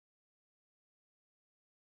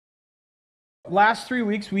last 3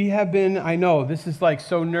 weeks we have been, I know this is like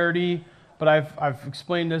so nerdy, but I've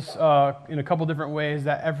explained this in a couple different ways,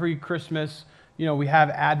 that every Christmas, we have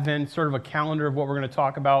Advent, sort of a calendar of what we're going to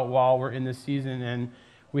talk about while we're in this season, and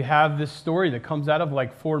we have this story that comes out of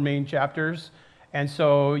like 4 main chapters, and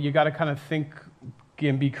so you got to kind of think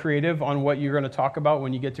and be creative on what you're going to talk about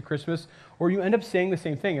when you get to Christmas, or you end up saying the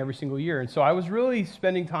same thing every single year. And so I was really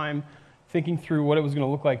spending time thinking through what it was going to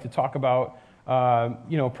look like to talk about,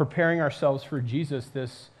 preparing ourselves for Jesus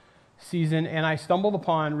this season, and I stumbled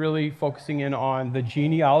upon really focusing in on the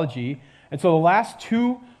genealogy. And so the last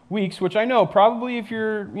 2 weeks, which I know probably if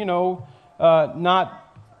you're,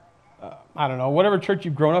 whatever church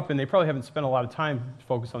you've grown up in, they probably haven't spent a lot of time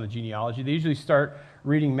focused on the genealogy. They usually start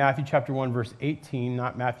reading Matthew chapter 1, verse 18,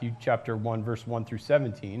 not Matthew chapter 1, verse 1 through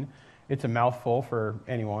 17. It's a mouthful for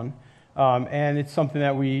anyone. And it's something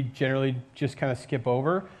that we generally just kind of skip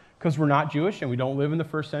over because we're not Jewish and we don't live in the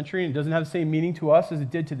first century, and it doesn't have the same meaning to us as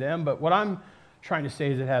it did to them. But what I'm trying to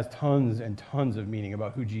say is it has tons and tons of meaning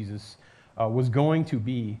about who Jesus was going to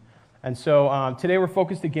be. And so today we're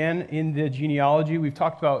focused again in the genealogy. We've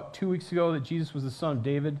talked about 2 weeks ago that Jesus was the son of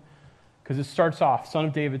David, because it starts off, son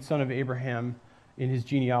of David, son of Abraham, in his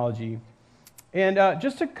genealogy. And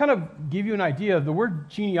just to kind of give you an idea, the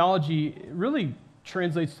word genealogy really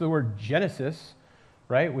translates to the word Genesis,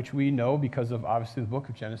 right, which we know because of obviously the book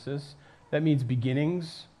of Genesis. That means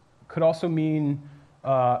beginnings. Could also mean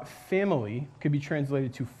family, could be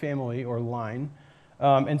translated to family or line.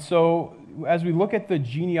 And so as we look at the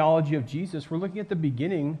genealogy of Jesus, we're looking at the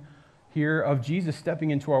beginning here of Jesus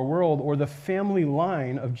stepping into our world, or the family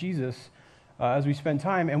line of Jesus as we spend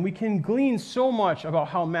time. And we can glean so much about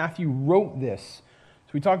how Matthew wrote this.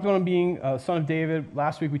 So we talked about him being son of David.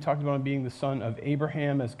 Last week we talked about him being the son of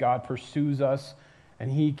Abraham as God pursues us.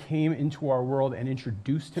 And he came into our world and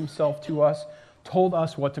introduced himself to us, told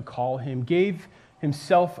us what to call him, gave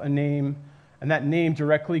himself a name. And that name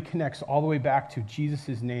directly connects all the way back to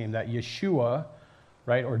Jesus' name, that Yeshua,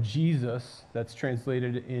 right, or Jesus, that's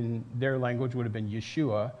translated in their language would have been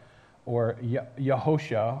Yeshua, or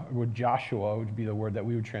Yehosha, or Joshua would be the word that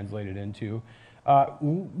we would translate it into,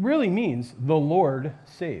 really means the Lord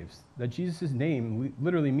saves. That Jesus' name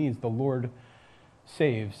literally means the Lord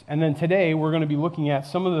saves. And then today we're going to be looking at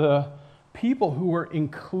some of the people who were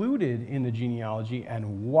included in the genealogy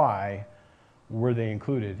and why were they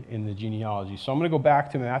included in the genealogy. So I'm going to go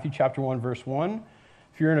back to Matthew chapter 1, verse 1.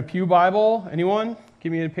 If you're in a pew Bible, anyone?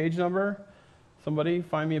 Give me a page number. Somebody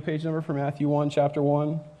find me a page number for Matthew 1, chapter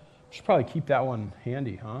 1. Should probably keep that one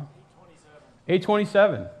handy, huh?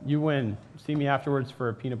 827. You win. See me afterwards for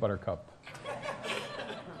a peanut butter cup.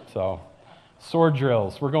 So, sword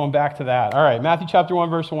drills. We're going back to that. All right, Matthew chapter 1,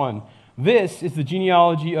 verse 1. This is the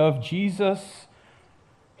genealogy of Jesus,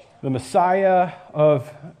 the Messiah of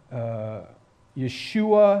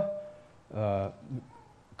Yeshua,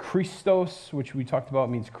 Christos, which we talked about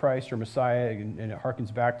means Christ or Messiah, and it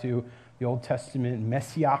harkens back to the Old Testament.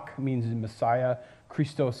 Messiah means Messiah.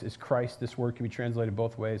 Christos is Christ. This word can be translated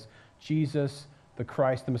both ways. Jesus, the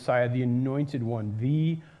Christ, the Messiah, the anointed one,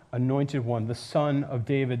 the son of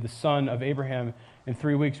David, the son of Abraham. In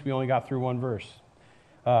 3 weeks, we only got through one verse.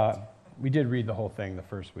 We did read the whole thing the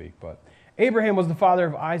first week, but Abraham was the father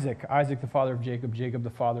of Isaac, Isaac the father of Jacob, Jacob the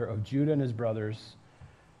father of Judah and his brothers.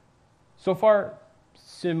 So far,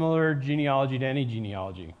 similar genealogy to any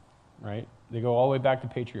genealogy, right? They go all the way back to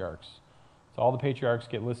patriarchs. So all the patriarchs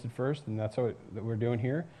get listed first, and that's what we're doing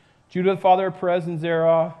here. Judah, the father of Perez and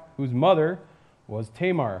Zerah, whose mother was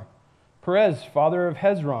Tamar. Perez, father of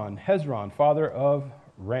Hezron. Hezron, father of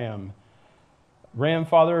Ram. Ram,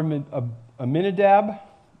 father of Aminadab.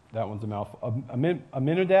 That one's a mouthful.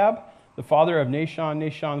 Aminadab, the father of Nahshon.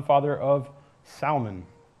 Nahshon, father of Salmon.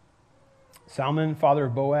 Salmon, father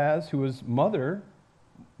of Boaz, whose mother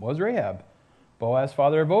was Rahab. Boaz,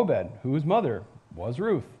 father of Obed, whose mother was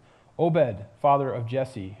Ruth. Obed, father of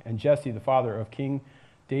Jesse, and Jesse, the father of King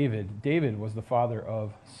David. David was the father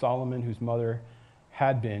of Solomon, whose mother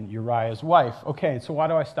had been Uriah's wife. Okay, so why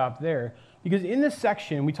do I stop there? Because in this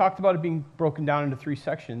section, we talked about it being broken down into 3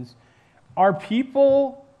 sections, are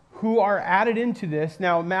people who are added into this.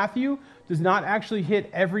 Now, Matthew does not actually hit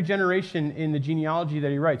every generation in the genealogy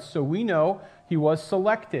that he writes, so we know he was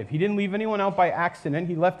selective. He didn't leave anyone out by accident.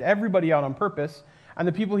 He left everybody out on purpose, and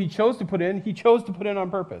the people he chose to put in on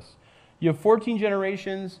purpose. You have 14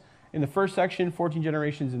 generations in the first section, 14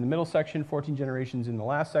 generations in the middle section, 14 generations in the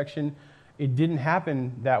last section. It didn't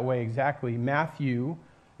happen that way exactly. Matthew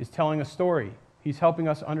is telling a story. He's helping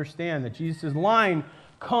us understand that Jesus' line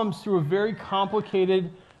comes through a very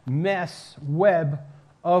complicated web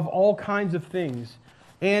of all kinds of things.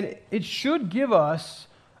 And it should give us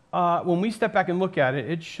when we step back and look at it,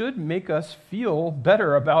 it should make us feel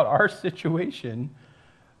better about our situation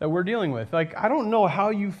that we're dealing with. Like, I don't know how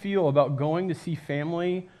you feel about going to see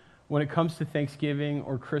family when it comes to Thanksgiving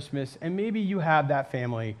or Christmas, and maybe you have that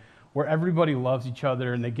family where everybody loves each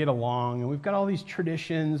other and they get along, and we've got all these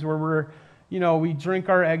traditions where we drink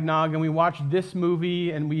our eggnog and we watch this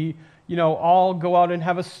movie and we, all go out and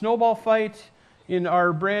have a snowball fight in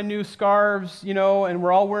our brand new scarves, and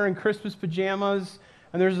we're all wearing Christmas pajamas,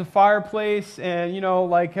 and there's a fireplace, and,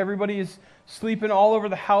 like everybody's sleeping all over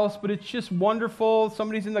the house, but it's just wonderful.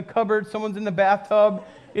 Somebody's in the cupboard, someone's in the bathtub.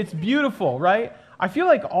 It's beautiful, right? I feel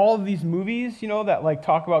like all of these movies, that like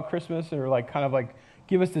talk about Christmas or like kind of like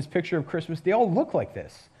give us this picture of Christmas, they all look like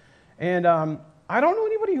this. And I don't know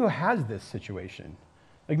anybody who has this situation.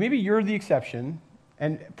 Like maybe you're the exception,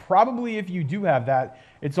 and probably if you do have that,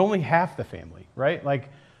 it's only half the family, right? Like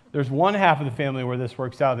there's one half of the family where this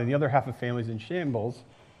works out, and the other half of the family's in shambles.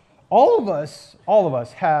 All of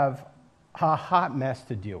us have a hot mess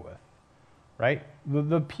to deal with, right?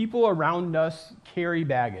 The people around us carry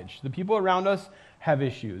baggage. The people around us have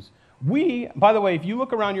issues. By the way, if you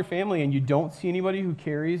look around your family and you don't see anybody who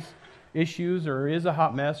carries issues or is a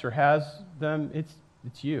hot mess or has them,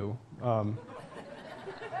 it's you.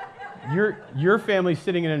 Your family's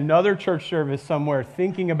sitting in another church service somewhere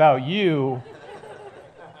thinking about you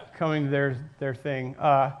coming to their thing.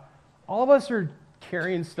 All of us are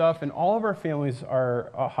carrying stuff, and all of our families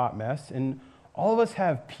are a hot mess, and all of us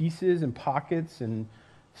have pieces and pockets and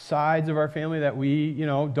sides of our family that we,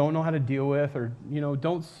 don't know how to deal with, or,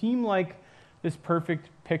 don't seem like this perfect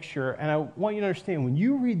picture. And I want you to understand, when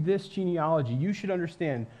you read this genealogy, you should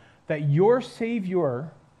understand that your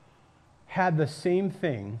Savior had the same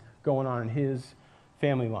thing going on in his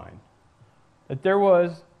family line. That there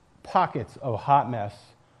was pockets of hot mess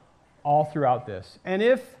all throughout this. And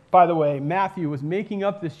if, by the way, Matthew was making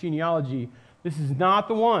up this genealogy, this is not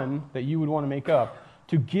the one that you would want to make up.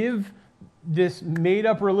 To give this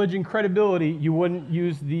made-up religion credibility, you wouldn't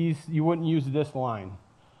use this line.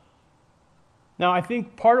 Now, I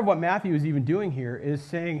think part of what Matthew is even doing here is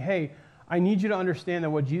saying, hey, I need you to understand that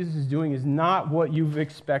what Jesus is doing is not what you've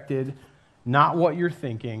expected, not what you're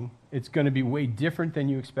thinking. It's going to be way different than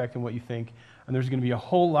you expect and what you think, and there's going to be a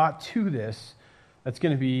whole lot to this that's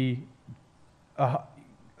going to be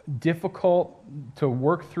difficult to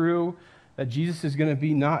work through, that Jesus is going to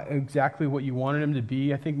be not exactly what you wanted him to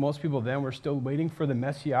be. I think most people then were still waiting for the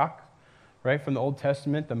Messiah, right, from the Old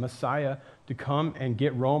Testament, the Messiah, to come and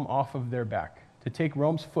get Rome off of their back, to take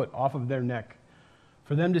Rome's foot off of their neck,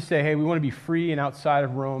 for them to say, hey, we want to be free and outside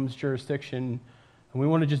of Rome's jurisdiction, and we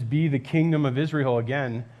want to just be the kingdom of Israel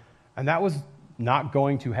again. And that was not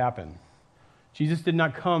going to happen. Jesus did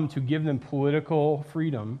not come to give them political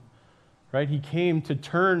freedom, right? He came to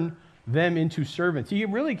turn them into servants. He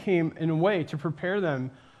really came, in a way, to prepare them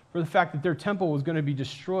for the fact that their temple was going to be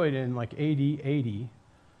destroyed in like AD 80,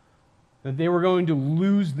 that they were going to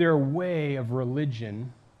lose their way of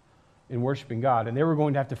religion in worshiping God, and they were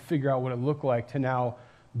going to have to figure out what it looked like to now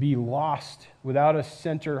be lost without a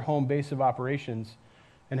center home base of operations,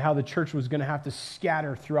 and how the church was going to have to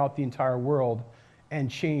scatter throughout the entire world and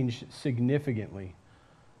change significantly.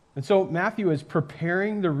 And so Matthew is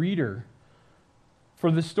preparing the reader for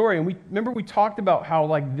the story. And we talked about how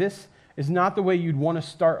like this is not the way you'd want to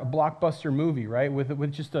start a blockbuster movie, right?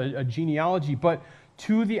 With just a genealogy. But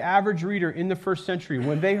to the average reader in the first century,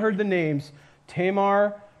 when they heard the names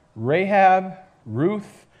Tamar, Rahab,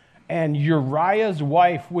 Ruth, and Uriah's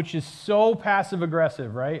wife, which is so passive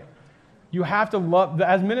aggressive, right? You have to love,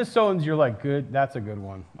 as Minnesotans, you're like, good, that's a good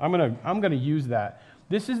one. I'm gonna use that.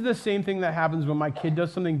 This is the same thing that happens when my kid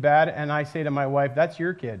does something bad and I say to my wife, that's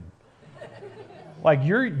your kid. Like,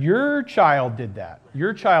 your child did that.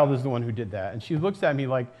 Your child is the one who did that. And she looks at me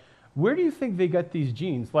like, where do you think they get these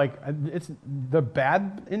genes? Like, it's the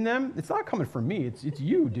bad in them, it's not coming from me, it's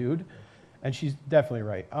you, dude. And she's definitely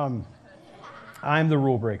right. I'm the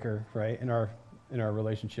rule breaker, right, in our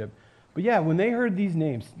relationship. But yeah, when they heard these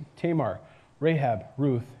names, Tamar, Rahab,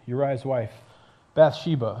 Ruth, Uriah's wife,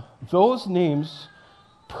 Bathsheba, those names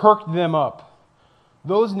perked them up.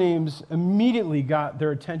 Those names immediately got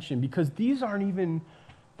their attention, because these aren't even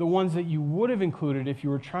the ones that you would have included if you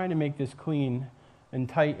were trying to make this clean and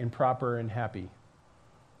tight and proper and happy.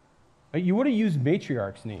 You would have used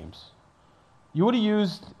matriarchs' names. You would have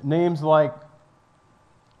used names like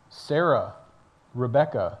Sarah,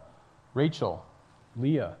 Rebecca, Rachel,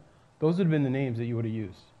 Leah. Those would have been the names that you would have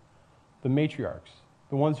used. The matriarchs,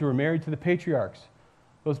 the ones who were married to the patriarchs,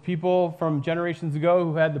 those people from generations ago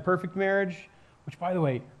who had the perfect marriage, which, by the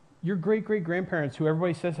way, your great-great-grandparents, who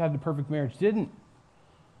everybody says had the perfect marriage, didn't,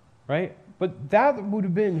 right? But that would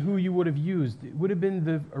have been who you would have used. It would have been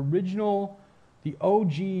the original, the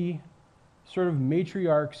OG sort of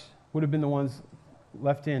matriarchs would have been the ones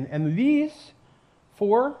left in. And these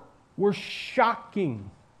 4 were shocking.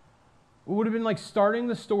 It would have been like starting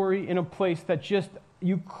the story in a place that just,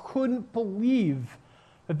 you couldn't believe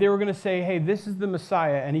that they were going to say, hey, this is the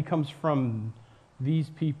Messiah, and he comes from these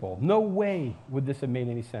people. No way would this have made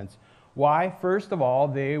any sense. Why? First of all,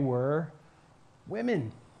 they were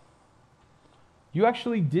women. You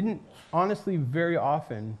actually didn't, honestly, very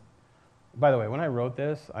often. By the way, when I wrote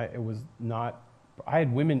this, I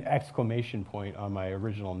had women exclamation point on my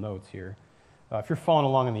original notes here. If you're following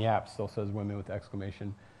along in the app, it still says women with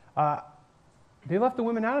exclamation. They left the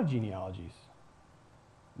women out of genealogies.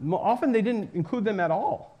 Often they didn't include them at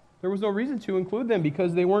all. There was no reason to include them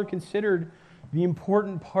because they weren't considered the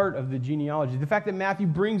important part of the genealogy. The fact that Matthew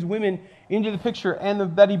brings women into the picture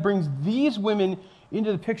and that he brings these women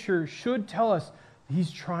into the picture should tell us he's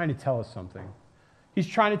trying to tell us something. He's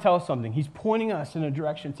trying to tell us something. He's pointing us in a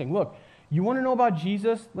direction saying, look, you want to know about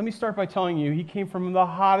Jesus? Let me start by telling you he came from the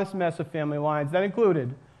hottest mess of family lines. That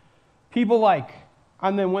included people like,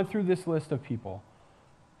 and then went through this list of people.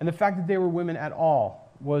 And the fact that they were women at all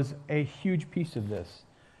was a huge piece of this.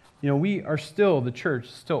 You know, we are still, the church,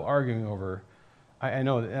 still arguing over, I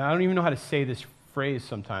know, and I don't even know how to say this phrase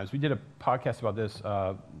sometimes. We did a podcast about this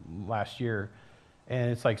last year,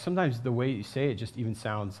 and it's like sometimes the way you say it just even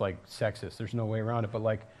sounds like sexist. There's no way around it, but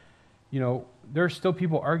like, you know, there are still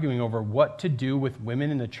people arguing over what to do with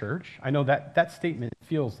women in the church. I know that statement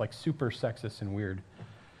feels like super sexist and weird.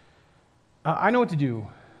 I know what to do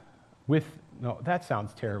with, no, that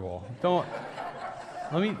sounds terrible. Don't,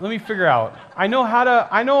 let me figure out. I know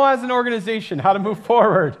as an organization how to move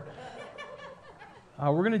forward.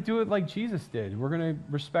 We're going to do it like Jesus did. We're going to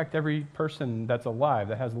respect every person that's alive,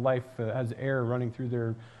 that has life, has air running through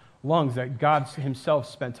their lungs, that God himself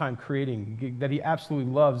spent time creating, that he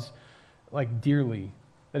absolutely loves like dearly,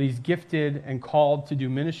 that he's gifted and called to do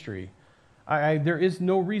ministry. There is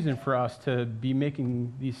no reason for us to be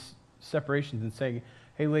making these separations and saying,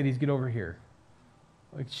 hey, ladies, get over here.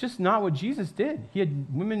 It's just not what Jesus did. He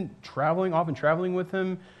had women often traveling with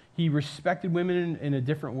him. He respected women in a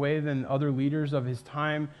different way than other leaders of his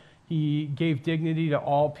time. He gave dignity to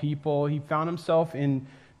all people. He found himself in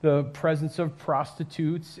the presence of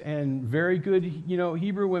prostitutes and very good,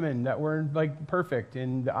 Hebrew women that were like perfect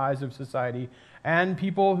in the eyes of society, and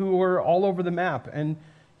people who were all over the map. And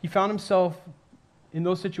he found himself in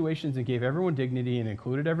those situations and gave everyone dignity and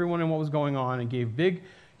included everyone in what was going on and gave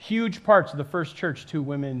huge parts of the first church to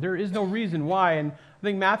women. There is no reason why, and I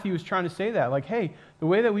think Matthew was trying to say that, like, hey, the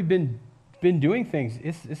way that we've been doing things,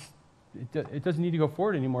 it doesn't need to go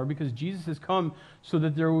forward anymore because Jesus has come so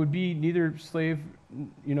that there would be neither slave,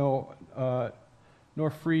 nor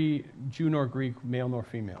free, Jew nor Greek, male nor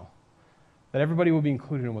female. That everybody will be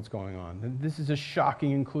included in what's going on. And this is a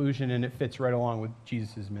shocking inclusion, and it fits right along with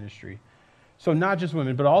Jesus' ministry. So not just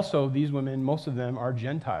women, but also these women, most of them are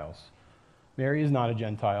Gentiles. Mary is not a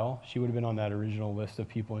Gentile. She would have been on that original list of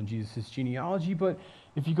people in Jesus' genealogy. But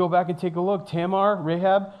if you go back and take a look, Tamar,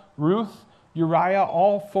 Rahab, Ruth, Uriah,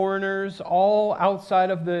 all foreigners, all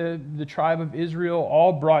outside of the tribe of Israel,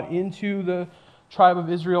 all brought into the tribe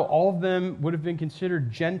of Israel, all of them would have been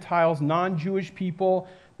considered Gentiles, non-Jewish people.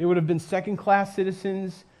 They would have been second-class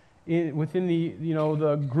citizens within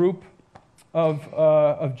the group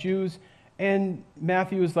of Jews. And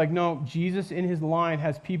Matthew is like, no, Jesus in his line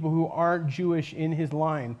has people who aren't Jewish in his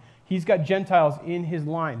line. He's got Gentiles in his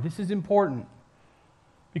line. This is important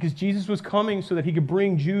because Jesus was coming so that he could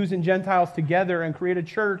bring Jews and Gentiles together and create a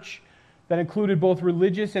church that included both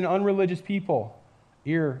religious and unreligious people,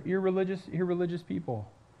 irreligious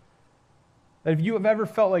people. That if you have ever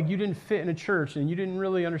felt like you didn't fit in a church and you didn't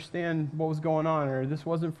really understand what was going on, or this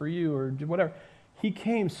wasn't for you, or whatever, he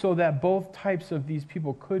came so that both types of these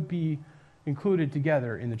people could be included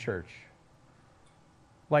together in the church.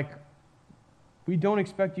 Like, we don't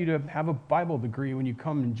expect you to have a Bible degree when you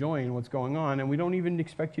come and join what's going on, and we don't even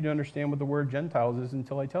expect you to understand what the word Gentiles is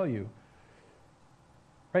until I tell you.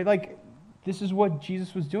 Right? Like, this is what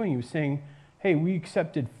Jesus was doing. He was saying, hey, we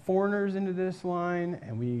accepted foreigners into this line,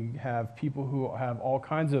 and we have people who have all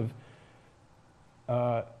kinds of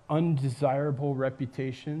undesirable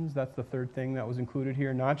reputations. That's the third thing that was included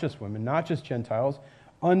here. Not just women, not just Gentiles.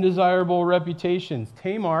 Undesirable reputations.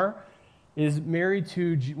 Tamar is married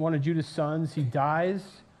to one of Judah's sons. He dies.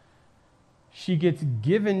 She gets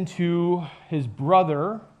given to his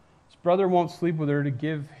brother. His brother won't sleep with her to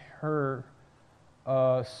give her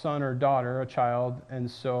a son or daughter, a child, and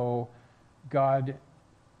so God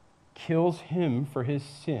kills him for his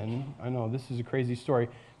sin. I know, this is a crazy story.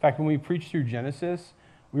 fact, when we preached through Genesis,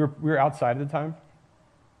 we were outside at the time,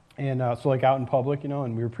 and so like out in public,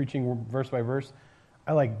 and we were preaching verse by verse.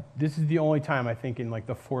 This is the only time I think in like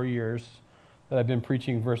the 4 years that I've been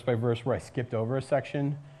preaching verse by verse where I skipped over a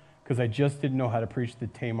section because I just didn't know how to preach the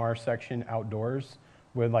Tamar section outdoors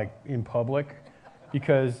with like in public,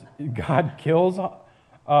 because God kills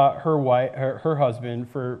her husband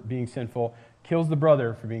for being sinful, kills the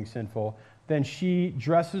brother for being sinful. Then she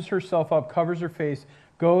dresses herself up, covers her face,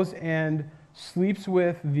 goes and sleeps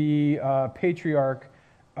with the patriarch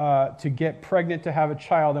to get pregnant, to have a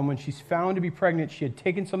child. And when she's found to be pregnant, she had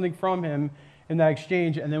taken something from him in that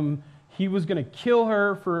exchange, and then he was going to kill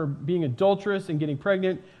her for being adulterous and getting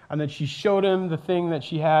pregnant. And then she showed him the thing that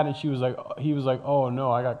she had, and he was like, oh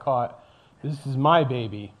no, I got caught. This is my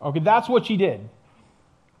baby. Okay, that's what she did.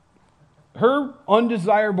 Her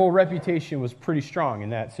undesirable reputation was pretty strong in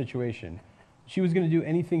that situation. She was going to do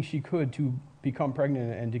anything she could to become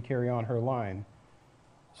pregnant and to carry on her line.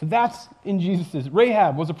 So that's in Jesus's.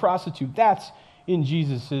 Rahab was a prostitute. That's in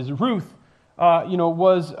Jesus's. Ruth,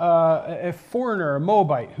 was a foreigner, a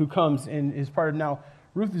Moabite, who comes and is part of. Now,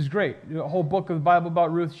 Ruth is great. A whole book of the Bible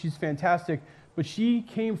about Ruth. She's fantastic. But she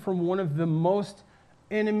came from one of the most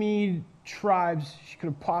enemy tribes she could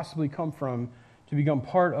have possibly come from to become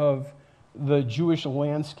part of the Jewish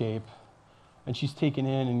landscape. And she's taken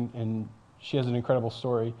in, and she has an incredible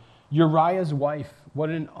story. Uriah's wife, what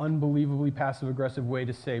an unbelievably passive-aggressive way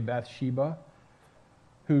to say Bathsheba,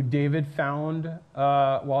 who David found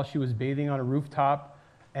while she was bathing on a rooftop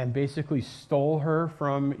and basically stole her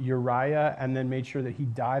from Uriah and then made sure that he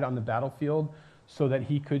died on the battlefield so that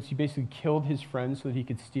he basically killed his friend so that he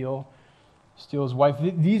could steal his wife.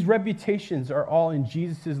 These reputations are all in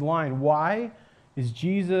Jesus' line. Why is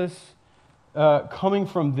Jesus coming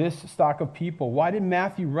from this stock of people? Why did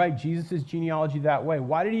Matthew write Jesus' genealogy that way?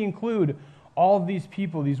 Why did he include all of these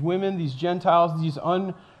people, these women, these Gentiles, these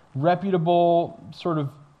unreputable sort of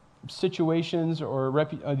situations or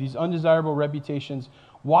these undesirable reputations?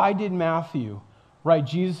 Why did Matthew write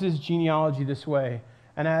Jesus' genealogy this way?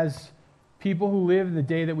 And as people who live in the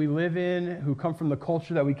day that we live in, who come from the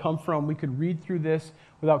culture that we come from, we could read through this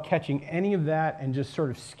without catching any of that and just sort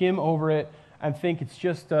of skim over it and think it's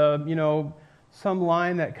just, some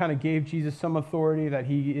line that kind of gave Jesus some authority, that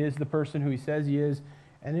he is the person who he says he is,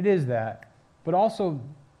 and it is that. But also,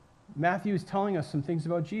 Matthew is telling us some things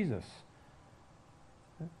about Jesus.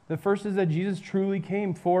 The first is that Jesus truly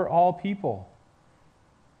came for all people.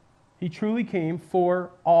 He truly came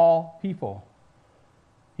for all people.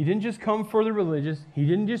 He didn't just come for the religious. He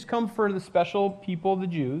didn't just come for the special people, the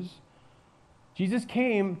Jews. Jesus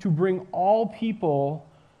came to bring all people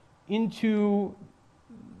into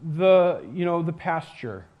the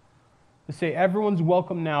pasture, to say everyone's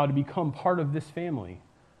welcome now to become part of this family.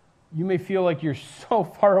 You may feel like you're so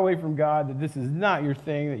far away from God that this is not your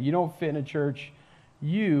thing, that you don't fit in a church.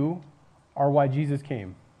 You are why Jesus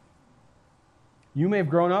came. You may have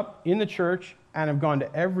grown up in the church and have gone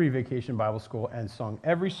to every vacation Bible school and sung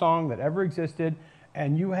every song that ever existed,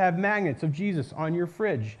 and you have magnets of Jesus on your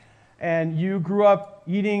fridge. And you grew up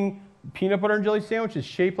eating peanut butter and jelly sandwiches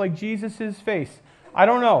shaped like Jesus' face. I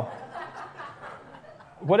don't know.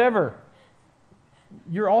 Whatever.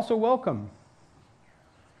 You're also welcome.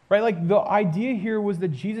 Right? Like, the idea here was that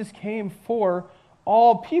Jesus came for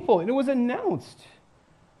all people, and it was announced.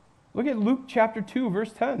 Look at Luke chapter 2,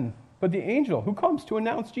 verse 10. But the angel who comes to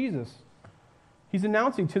announce Jesus, he's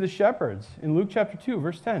announcing to the shepherds in Luke chapter 2,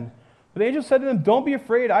 verse 10. But the angel said to them, "Don't be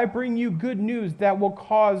afraid, I bring you good news that will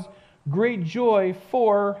cause great joy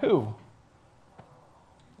for" who?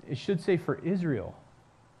 It should say for Israel.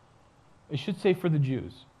 It should say for the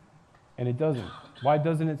Jews. And it doesn't. Why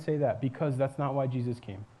doesn't it say that? Because that's not why Jesus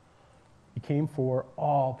came. He came for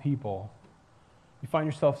all people. You find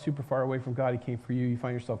yourself super far away from God, he came for you. You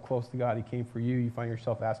find yourself close to God, he came for you. You find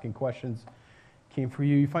yourself asking questions, he came for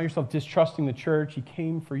you. You find yourself distrusting the church, he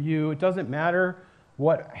came for you. It doesn't matter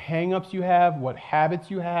what hang-ups you have, what habits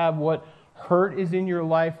you have, what hurt is in your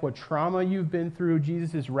life, what trauma you've been through.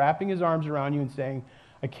 Jesus is wrapping his arms around you and saying,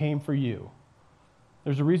 I came for you.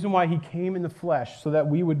 There's a reason why he came in the flesh, so that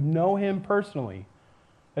we would know him personally,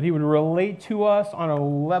 that he would relate to us on a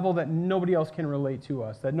level that nobody else can relate to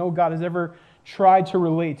us, that no God has ever tried to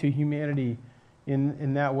relate to humanity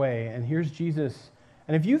in that way. And here's Jesus.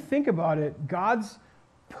 And if you think about it, God's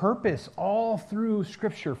purpose all through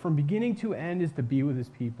Scripture, from beginning to end, is to be with his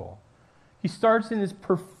people. He starts in his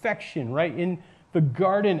perfection, right? In the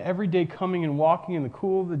garden, every day coming and walking in the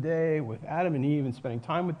cool of the day with Adam and Eve and spending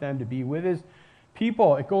time with them to be with his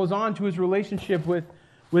people. It goes on to his relationship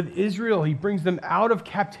with Israel. He brings them out of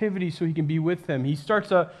captivity so he can be with them. He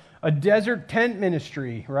starts a a desert tent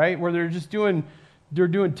ministry, right? Where they're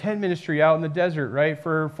doing tent ministry out in the desert, right?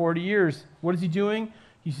 For 40 years. What is he doing?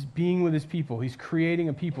 He's being with his people. He's creating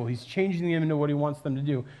a people. He's changing them into what he wants them to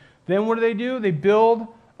do. Then what do? They build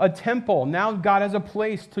a temple. Now God has a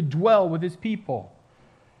place to dwell with his people.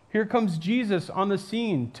 Here comes Jesus on the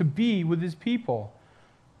scene to be with his people.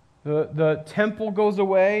 The temple goes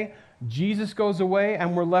away, Jesus goes away,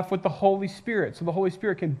 and we're left with the Holy Spirit. So the Holy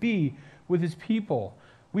Spirit can be with his people.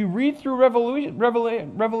 We read through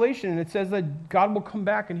Revelation, and it says that God will come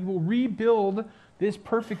back and he will rebuild this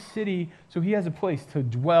perfect city so he has a place to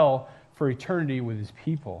dwell for eternity with his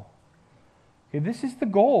people. Okay, this is the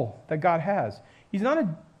goal that God has. He's not a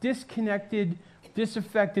disconnected,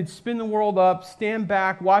 disaffected, spin the world up, stand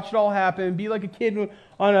back, watch it all happen, be like a kid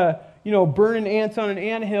on burning ants on an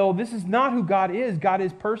anthill. This is not who God is. God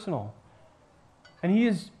is personal. And he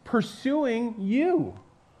is pursuing you.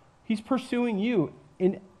 He's pursuing you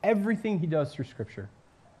in everything he does through Scripture.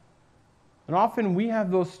 And often we have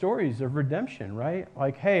those stories of redemption, right?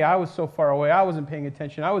 Like, hey, I was so far away, I wasn't paying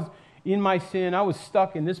attention, I was in my sin, I was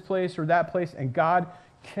stuck in this place or that place, and God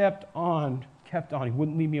kept on. He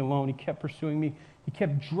wouldn't leave me alone. He kept pursuing me. He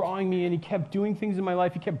kept drawing me in. He kept doing things in my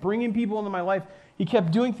life. He kept bringing people into my life. He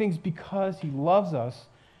kept doing things because he loves us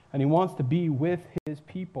and he wants to be with his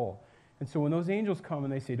people. And so when those angels come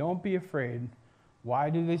and they say, don't be afraid, why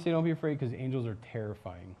do they say don't be afraid? Because angels are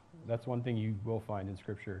terrifying. That's one thing you will find in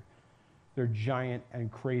Scripture. They're giant and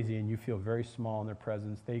crazy, and you feel very small in their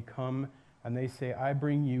presence. They come and they say, I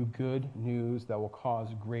bring you good news that will cause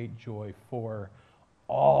great joy for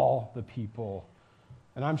all the people.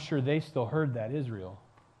 And I'm sure they still heard that, Israel.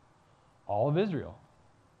 All of Israel.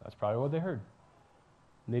 That's probably what they heard.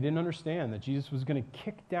 And they didn't understand that Jesus was going to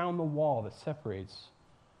kick down the wall that separates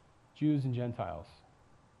Jews and Gentiles.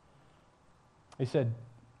 They said,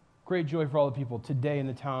 great joy for all the people. Today in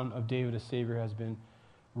the town of David, a Savior has been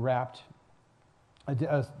wrapped.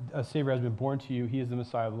 A Savior has been born to you. He is the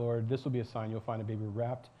Messiah of the Lord. This will be a sign. You'll find a baby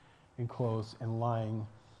wrapped in clothes and lying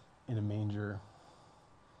in a manger.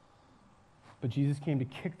 But Jesus came to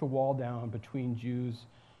kick the wall down between Jews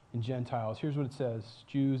and Gentiles. Here's what it says: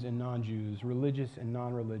 Jews and non-Jews, religious and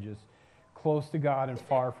non-religious, close to God and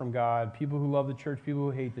far from God, people who love the church, people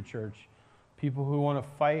who hate the church, people who want to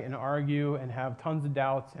fight and argue and have tons of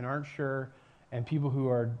doubts and aren't sure, and people who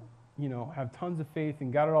are, have tons of faith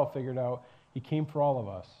and got it all figured out. He came for all of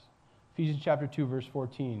us. Ephesians chapter 2, verse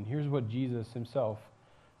 14. Here's what Jesus himself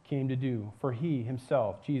came to do. For he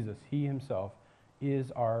himself, Jesus, he himself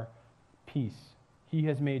is our peace. He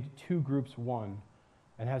has made two groups one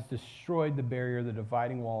and has destroyed the barrier, the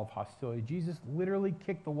dividing wall of hostility. Jesus literally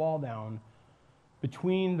kicked the wall down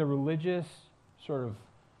between the religious sort of,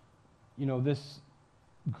 this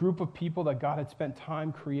group of people that God had spent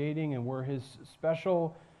time creating and were his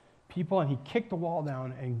special people, and he kicked the wall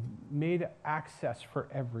down and made access for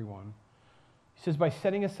everyone. He says, by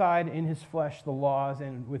setting aside in his flesh the laws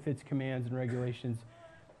and with its commands and regulations,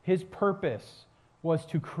 his purpose was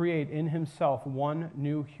to create in himself one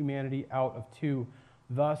new humanity out of two,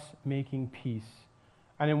 thus making peace,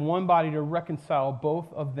 and in one body to reconcile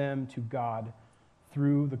both of them to God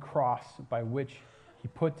through the cross by which he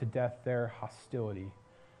put to death their hostility.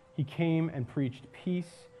 He came and preached peace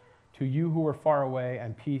to you who were far away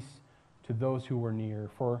and peace to those who were near.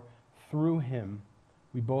 For through him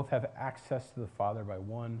we both have access to the Father by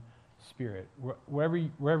one Spirit. Wherever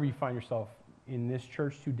you find yourself in this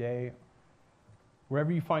church today,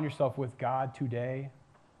 wherever you find yourself with God today,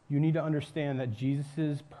 you need to understand that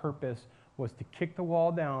Jesus' purpose was to kick the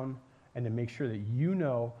wall down and to make sure that you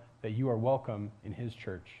know that you are welcome in his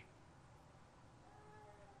church.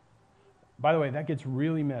 By the way, that gets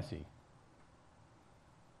really messy.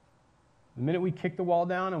 The minute we kick the wall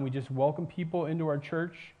down and we just welcome people into our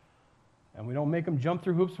church, and we don't make them jump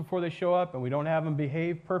through hoops before they show up, and we don't have them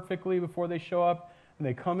behave perfectly before they show up, and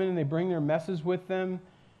they come in and they bring their messes with them,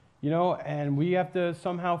 and we have to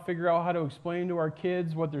somehow figure out how to explain to our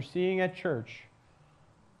kids what they're seeing at church.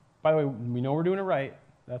 By the way, we know we're doing it right.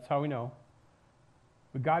 That's how we know.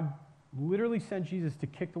 But God literally sent Jesus to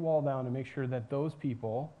kick the wall down to make sure that those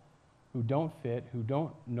people who don't fit, who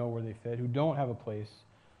don't know where they fit, who don't have a place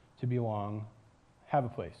to belong, have a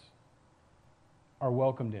place, are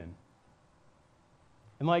welcomed in.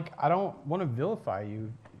 And I don't want to vilify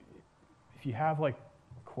you if you have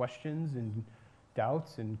questions and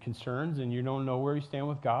doubts and concerns and you don't know where you stand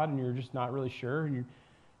with God and you're just not really sure and you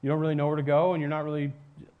don't really know where to go and you're not really,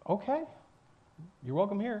 okay, you're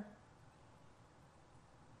welcome here.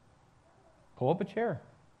 Pull up a chair.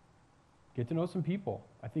 Get to know some people.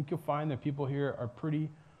 I think you'll find that people here are pretty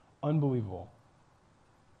unbelievable.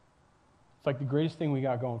 It's like the greatest thing we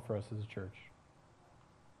got going for us as a church.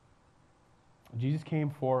 Jesus came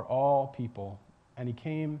for all people, and he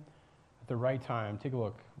came at the right time. Take a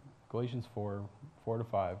look. Galatians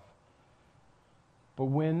 4:4-5. But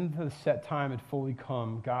when the set time had fully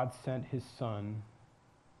come, God sent his Son,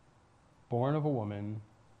 born of a woman,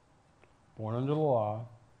 born under the law,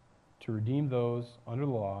 to redeem those under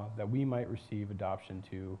the law, that we might receive adoption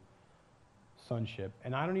to sonship.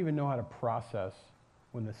 And I don't even know how to process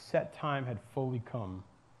when the set time had fully come.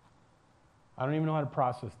 I don't even know how to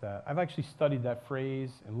process that. I've actually studied that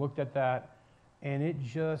phrase and looked at that, and it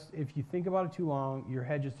just, if you think about it too long, your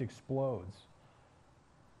head just explodes.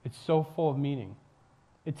 It's so full of meaning.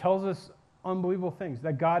 It tells us unbelievable things,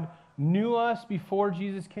 that God knew us before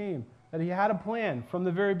Jesus came, that he had a plan from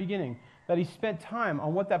the very beginning, that he spent time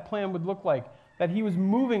on what that plan would look like, that he was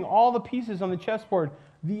moving all the pieces on the chessboard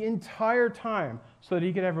the entire time so that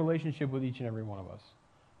he could have a relationship with each and every one of us.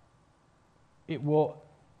 It will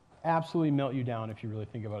absolutely melt you down if you really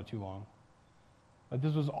think about it too long. But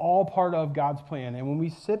this was all part of God's plan. And when we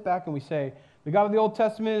sit back and we say, the God of the Old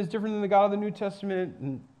Testament is different than the God of the New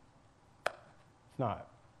Testament, it's not.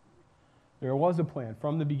 There was a plan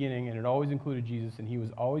from the beginning, and it always included Jesus, and he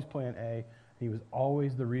was always plan A, and he was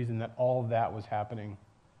always the reason that all of that was happening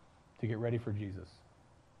to get ready for Jesus.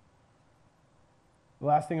 The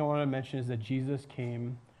last thing I want to mention is that Jesus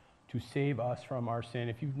came to save us from our sin.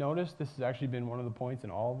 If you've noticed, this has actually been one of the points in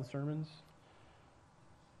all the sermons,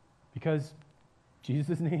 because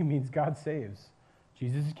Jesus' name means God saves.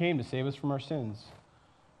 Jesus came to save us from our sins,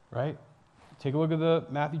 right? Take a look at the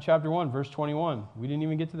Matthew chapter 1, verse 21. We didn't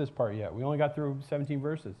even get to this part yet. We only got through 17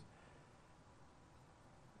 verses.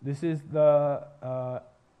 This is the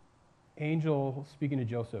angel speaking to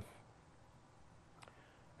Joseph.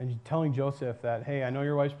 And telling Joseph that, hey, I know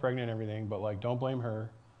your wife's pregnant and everything, but like, don't blame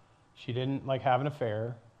her. She didn't like have an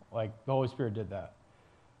affair. Like, the Holy Spirit did that.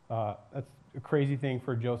 That's a crazy thing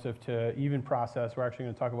for Joseph to even process. We're actually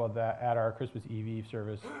going to talk about that at our Christmas Eve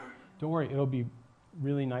service. Don't worry, it'll be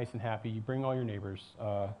really nice and happy. You bring all your neighbors.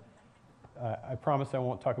 I promise I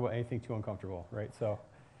won't talk about anything too uncomfortable, right? So,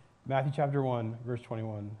 Matthew chapter 1, verse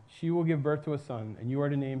 21. She will give birth to a son, and you are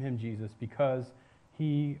to name him Jesus, because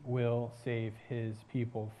he will save his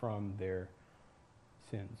people from their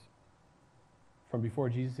sins. From before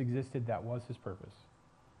Jesus existed, that was his purpose.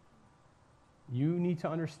 You need to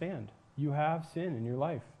understand, you have sin in your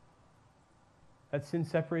life. That sin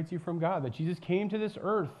separates you from God. That Jesus came to this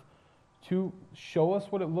earth to show us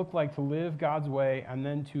what it looked like to live God's way, and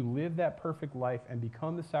then to live that perfect life and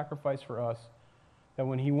become the sacrifice for us. That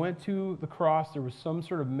when he went to the cross, there was some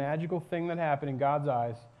sort of magical thing that happened in God's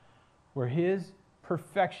eyes where his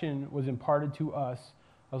perfection was imparted to us,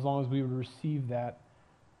 as long as we would receive that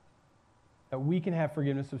we can have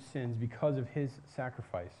forgiveness of sins because of his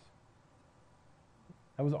sacrifice.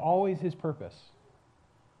 That was always his purpose.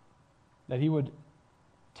 That he would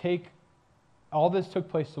take, all this took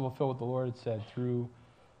place to fulfill what the Lord had said through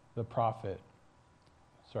the prophet.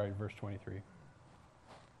 Verse 23.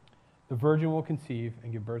 The virgin will conceive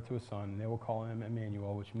and give birth to a son, and they will call him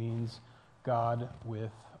Emmanuel, which means God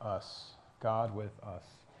with us. God with us.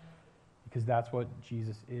 Because that's what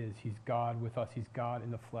Jesus is. He's God with us. He's God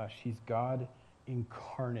in the flesh. He's God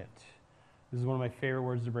incarnate. This is one of my favorite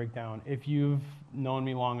words to break down. If you've known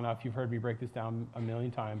me long enough, you've heard me break this down a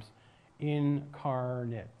million times.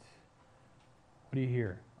 Incarnate. What do you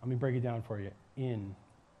hear? Let me break it down for you. In,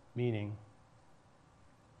 meaning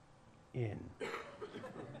in.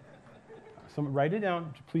 Write it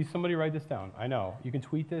down. Please, somebody write this down. I know. You can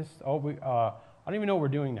tweet this. I don't even know what we're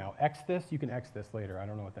doing now. X this. You can X this later. I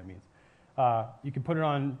don't know what that means. You can put it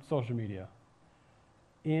on social media.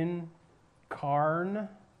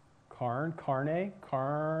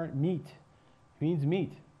 Meat. It means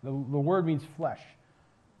meat. The word means flesh.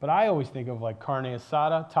 But I always think of like carne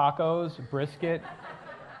asada, tacos, brisket.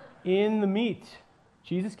 In the meat.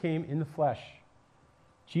 Jesus came in the flesh.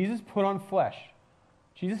 Jesus put on flesh.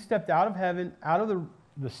 Jesus stepped out of heaven, out of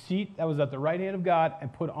the seat that was at the right hand of God,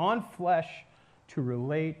 and put on flesh to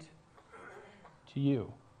relate to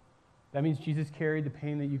you. That means Jesus carried the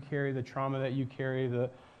pain that you carry, the trauma that you carry.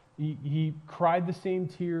 He cried the same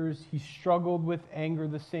tears. He struggled with anger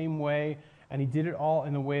the same way, and he did it all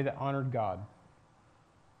in a way that honored God.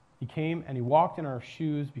 He came and he walked in our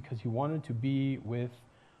shoes because he wanted to be with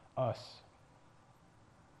us.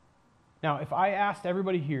 Now, if I asked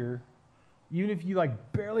everybody here, even if you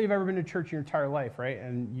like barely have ever been to church your entire life, right,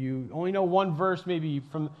 and you only know one verse maybe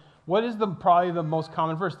from, what is probably the most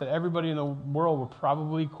common verse that everybody in the world will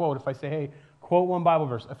probably quote? If I say, hey, quote one Bible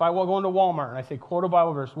verse. If I go into Walmart and I say, quote a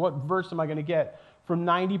Bible verse, what verse am I going to get from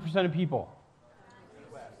 90% of people?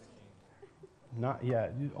 Not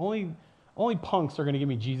yet. Only punks are going to give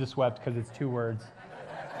me Jesus wept because it's 2 words.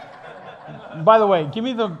 By the way, give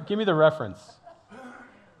me the reference.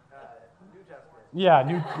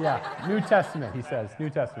 New Testament. New Testament, he says. New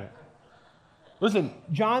Testament. Listen,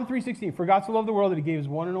 John 3:16, for God so loved the world that he gave his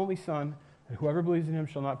one and only Son, and whoever believes in him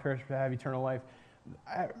shall not perish but have eternal life.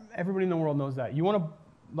 Everybody in the world knows that. You want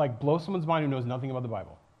to blow someone's mind who knows nothing about the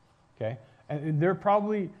Bible, okay? And they're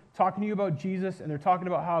probably talking to you about Jesus, and they're talking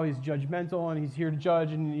about how he's judgmental and he's here to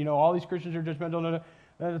judge, and all these Christians are judgmental.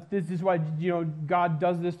 This is why God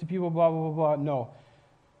does this to people. Blah blah blah blah. No,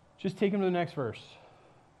 just take them to the next verse.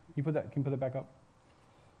 Can you put that back up?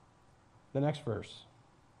 The next verse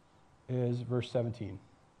is verse 17.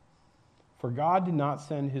 For God did not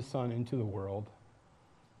send his Son into the world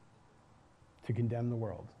to condemn the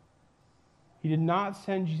world. He did not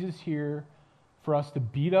send Jesus here for us to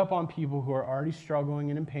beat up on people who are already struggling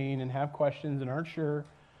and in pain and have questions and aren't sure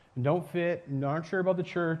and don't fit and aren't sure about the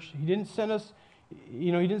church. He didn't send us,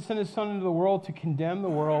 he didn't send his Son into the world to condemn the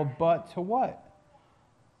world, but to what?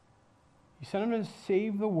 He sent him to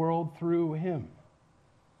save the world through him.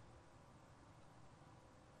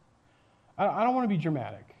 I don't want to be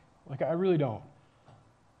dramatic. I really don't.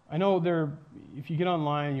 I know if you get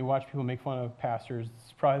online and you watch people make fun of pastors,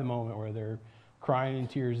 it's probably the moment where they're crying in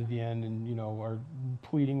tears at the end and, are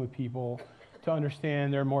pleading with people to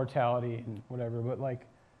understand their mortality and whatever. But,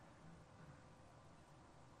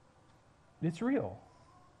 it's real.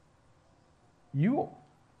 You're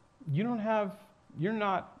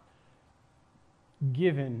not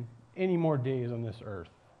given any more days on this earth.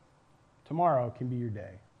 Tomorrow can be your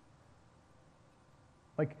day.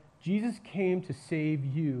 Jesus came to save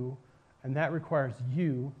you, and that requires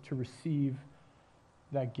you to receive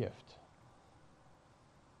that gift.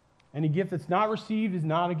 Any gift that's not received is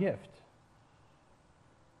not a gift.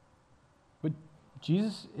 But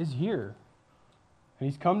Jesus is here, and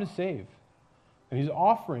he's come to save. And he's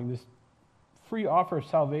offering this free offer of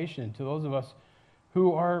salvation to those of us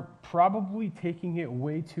who are probably taking it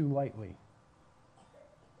way too lightly.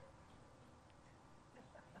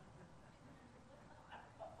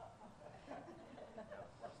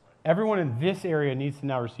 Everyone in this area needs to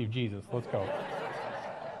now receive Jesus. Let's go.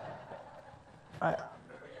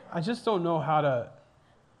 I just don't know how to...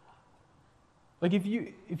 if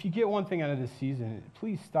you get one thing out of this season,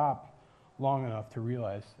 please stop long enough to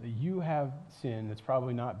realize that you have sin that's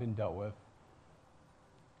probably not been dealt with.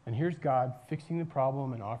 And here's God fixing the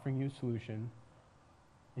problem and offering you a solution.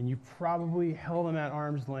 And you probably held him at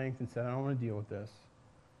arm's length and said, I don't want to deal with this.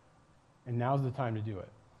 And now's the time to do it.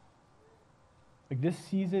 This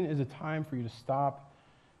season is a time for you to stop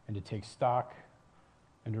and to take stock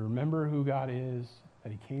and to remember who God is,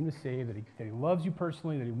 that he came to save, that he loves you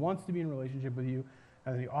personally, that he wants to be in a relationship with you,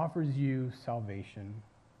 and that he offers you salvation.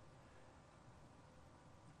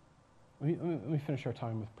 Let me finish our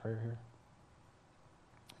time with prayer here.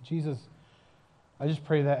 Jesus, I just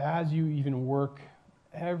pray that as you even work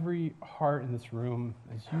every heart in this room,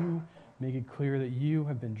 as you make it clear that you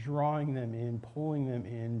have been drawing them in, pulling them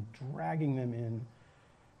in, dragging them in.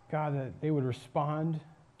 God, that they would respond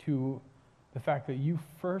to the fact that you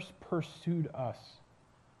first pursued us.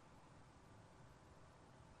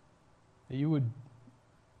 That you would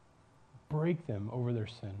break them over their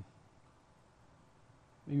sin.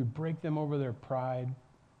 That you would break them over their pride,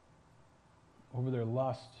 over their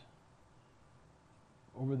lust,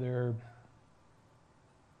 over their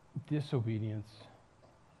disobedience.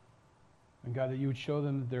 And God, that you would show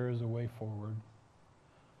them that there is a way forward.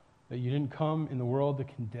 That you didn't come in the world to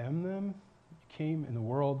condemn them. You came in the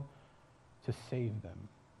world to save them.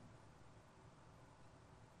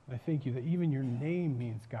 I thank you that even your name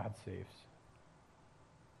means God saves.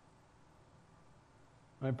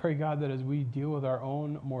 And I pray, God, that as we deal with our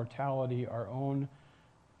own mortality, our own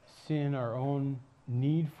sin, our own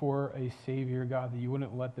need for a Savior, God, that you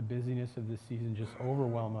wouldn't let the busyness of this season just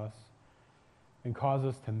overwhelm us and cause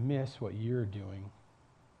us to miss what you're doing.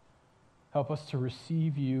 Help us to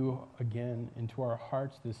receive you again into our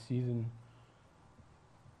hearts this season.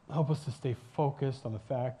 Help us to stay focused on the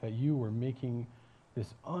fact that you were making this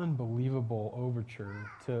unbelievable overture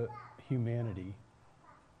to humanity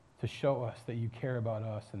to show us that you care about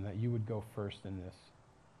us and that you would go first in this.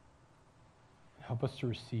 Help us to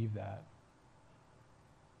receive that.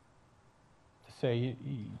 To say,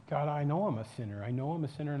 God, I know I'm a sinner. I know I'm a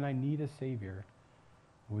sinner and I need a Savior.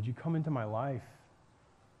 Would you come into my life?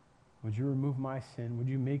 Would you remove my sin? Would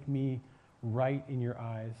you make me right in your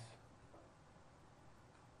eyes?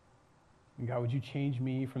 And God, would you change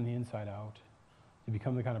me from the inside out to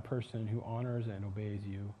become the kind of person who honors and obeys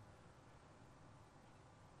you?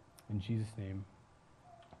 In Jesus' name,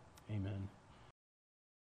 amen.